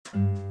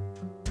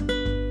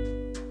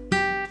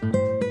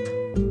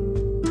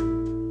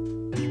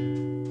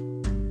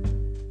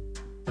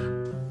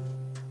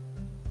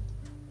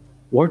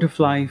Word of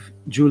Life,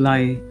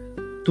 July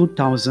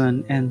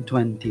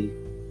 2020.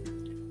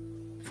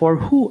 For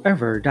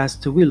whoever does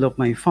the will of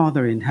my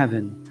Father in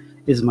heaven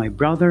is my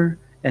brother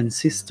and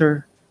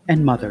sister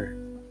and mother.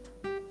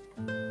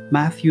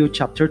 Matthew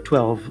chapter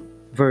 12,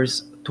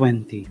 verse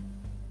 20.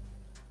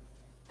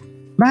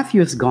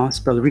 Matthew's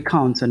Gospel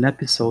recounts an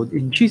episode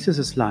in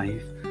Jesus'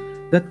 life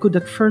that could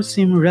at first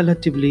seem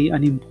relatively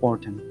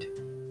unimportant.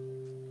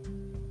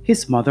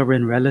 His mother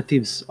and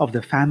relatives of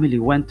the family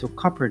went to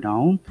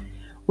Capernaum,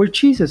 where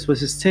Jesus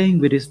was staying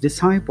with his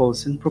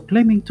disciples and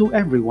proclaiming to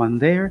everyone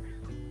there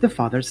the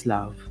Father's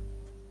love.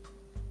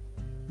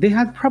 They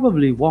had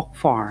probably walked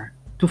far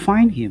to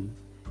find him,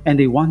 and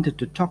they wanted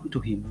to talk to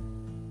him.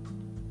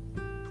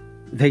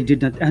 They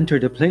did not enter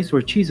the place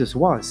where Jesus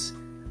was,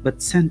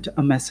 but sent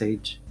a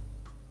message.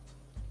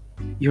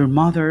 Your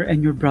mother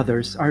and your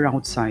brothers are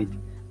outside,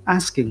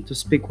 asking to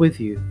speak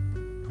with you.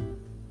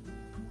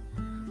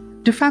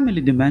 The family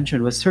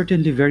dimension was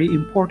certainly very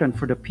important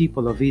for the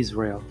people of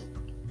Israel.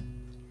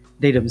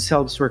 They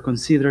themselves were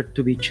considered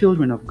to be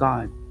children of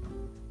God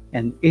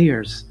and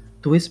heirs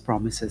to His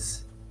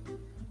promises.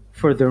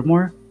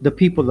 Furthermore, the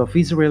people of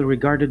Israel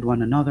regarded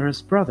one another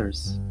as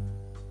brothers.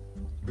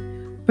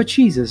 But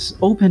Jesus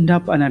opened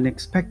up an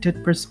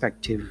unexpected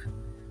perspective.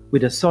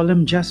 With a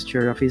solemn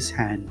gesture of His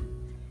hand,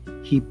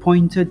 He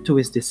pointed to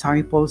His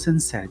disciples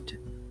and said,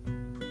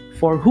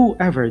 For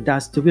whoever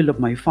does the will of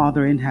my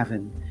Father in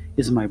heaven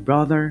is my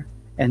brother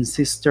and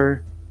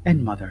sister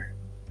and mother.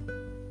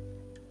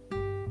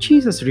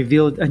 Jesus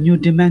revealed a new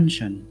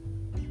dimension.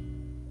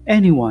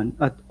 Anyone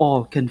at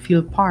all can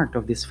feel part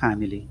of this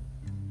family,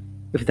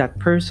 if that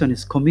person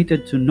is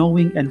committed to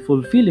knowing and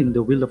fulfilling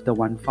the will of the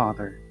one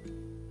Father.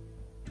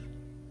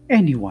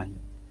 Anyone,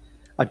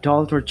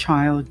 adult or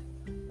child,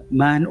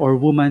 man or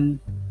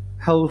woman,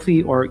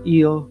 healthy or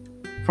ill,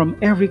 from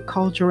every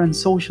culture and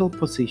social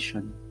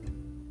position.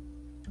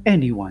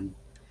 Anyone,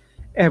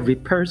 every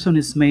person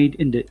is made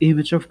in the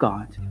image of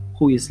God,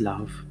 who is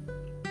love.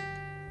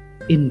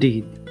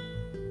 Indeed,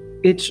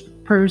 each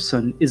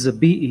person is a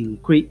being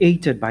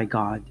created by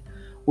God,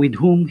 with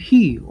whom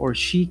he or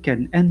she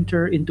can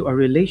enter into a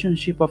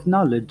relationship of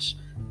knowledge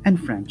and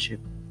friendship.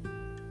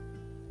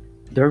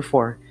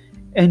 Therefore,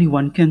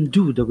 anyone can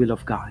do the will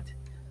of God,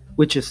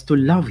 which is to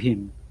love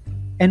Him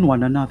and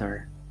one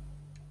another.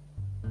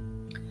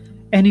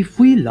 And if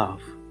we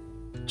love,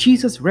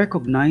 Jesus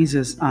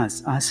recognizes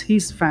us as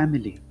His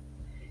family,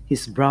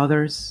 His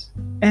brothers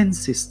and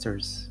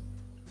sisters.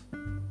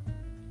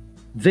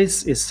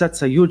 This is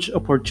such a huge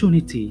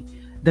opportunity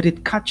that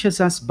it catches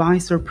us by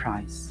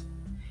surprise.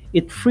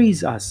 It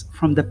frees us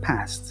from the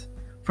past,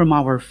 from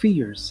our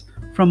fears,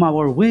 from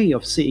our way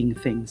of seeing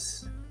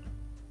things.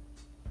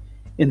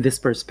 In this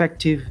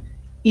perspective,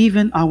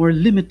 even our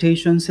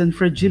limitations and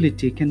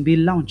fragility can be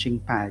launching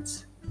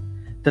pads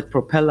that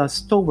propel us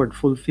toward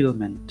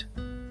fulfillment.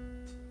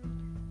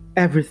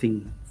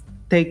 Everything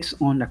takes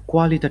on a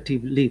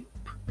qualitative leap.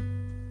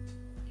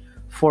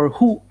 For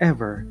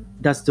whoever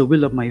does the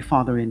will of my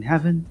Father in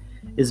heaven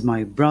is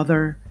my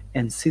brother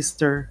and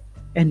sister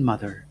and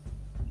mother.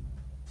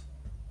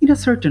 In a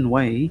certain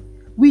way,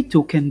 we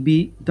too can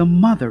be the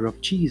mother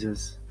of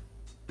Jesus.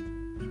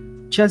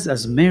 Just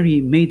as Mary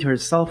made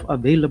herself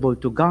available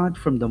to God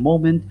from the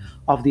moment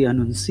of the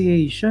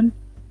Annunciation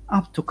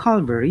up to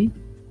Calvary,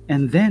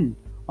 and then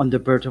on the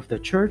birth of the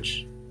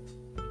Church,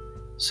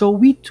 so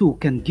we too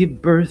can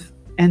give birth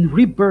and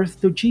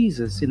rebirth to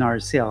Jesus in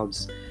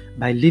ourselves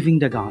by living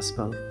the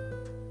gospel.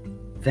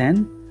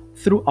 Then,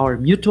 through our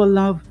mutual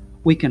love,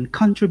 we can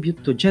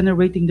contribute to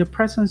generating the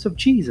presence of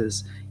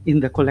Jesus in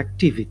the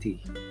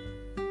collectivity.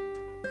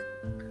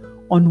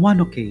 On one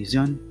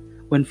occasion,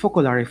 when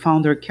Focolare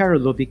founder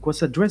Carol Lubick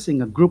was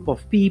addressing a group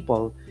of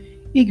people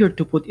eager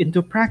to put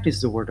into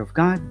practice the Word of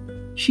God,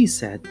 she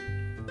said,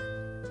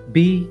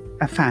 Be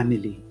a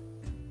family.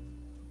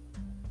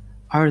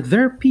 Are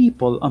there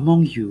people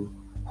among you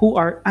who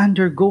are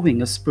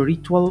undergoing a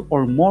spiritual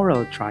or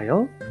moral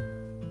trial?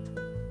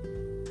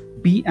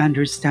 Be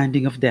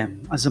understanding of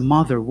them as a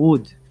mother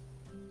would,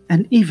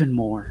 and even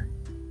more.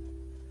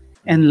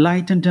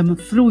 Enlighten them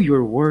through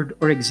your word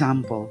or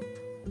example.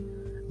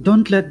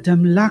 Don't let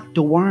them lack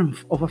the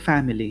warmth of a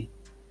family,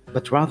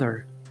 but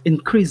rather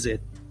increase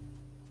it.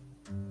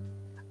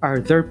 Are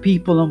there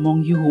people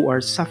among you who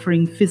are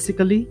suffering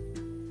physically?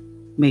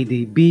 May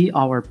they be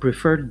our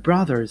preferred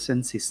brothers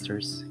and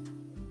sisters.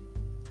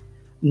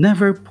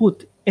 Never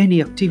put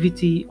any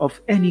activity of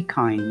any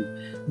kind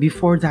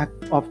before that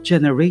of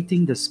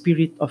generating the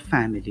spirit of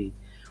family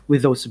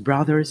with those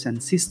brothers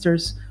and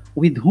sisters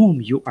with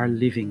whom you are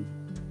living.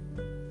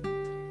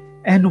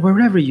 And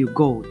wherever you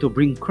go to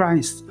bring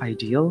Christ's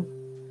ideal,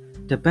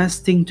 the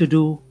best thing to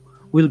do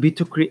will be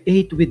to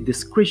create with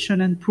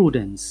discretion and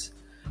prudence,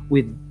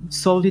 with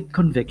solid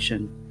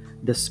conviction,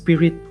 the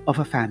spirit of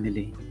a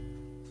family.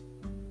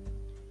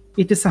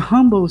 It is a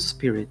humble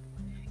spirit.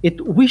 It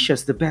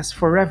wishes the best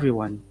for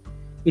everyone.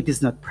 It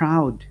is not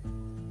proud.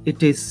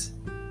 It is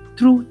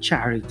true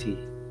charity.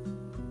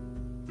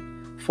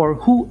 For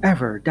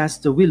whoever does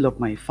the will of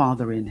my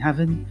Father in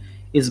heaven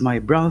is my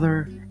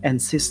brother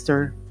and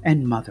sister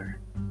and mother.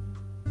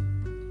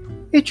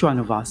 Each one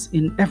of us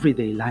in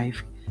everyday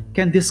life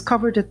can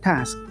discover the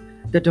task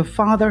that the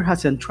Father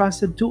has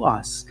entrusted to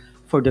us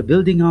for the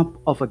building up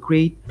of a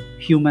great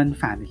human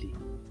family.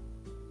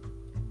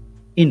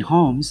 In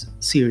Homs,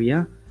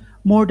 Syria,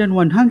 more than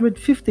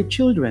 150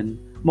 children,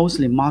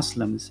 mostly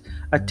Muslims,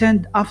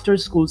 attend after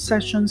school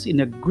sessions in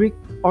a Greek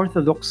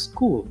Orthodox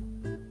school.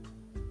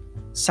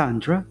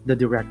 Sandra, the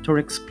director,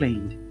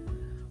 explained,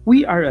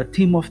 "We are a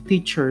team of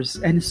teachers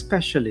and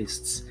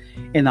specialists,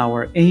 and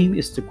our aim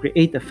is to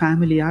create a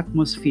family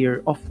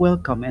atmosphere of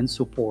welcome and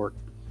support.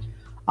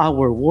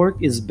 Our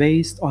work is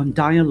based on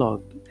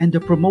dialogue and the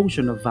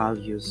promotion of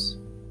values."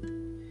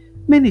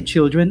 Many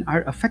children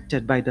are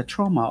affected by the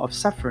trauma of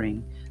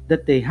suffering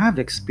that they have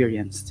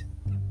experienced.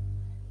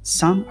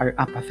 Some are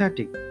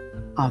apathetic,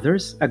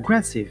 others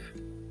aggressive.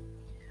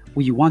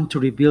 We want to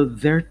rebuild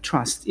their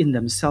trust in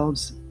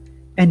themselves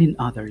and in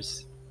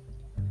others.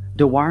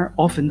 The war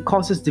often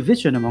causes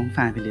division among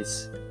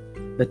families,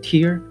 but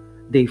here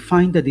they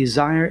find the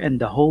desire and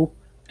the hope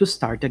to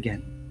start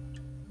again.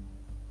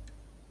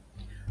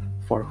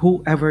 For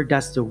whoever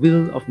does the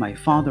will of my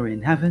Father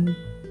in heaven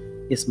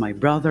is my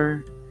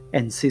brother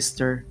and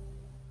sister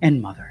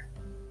and mother.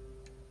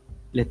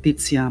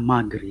 Letizia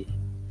Magri.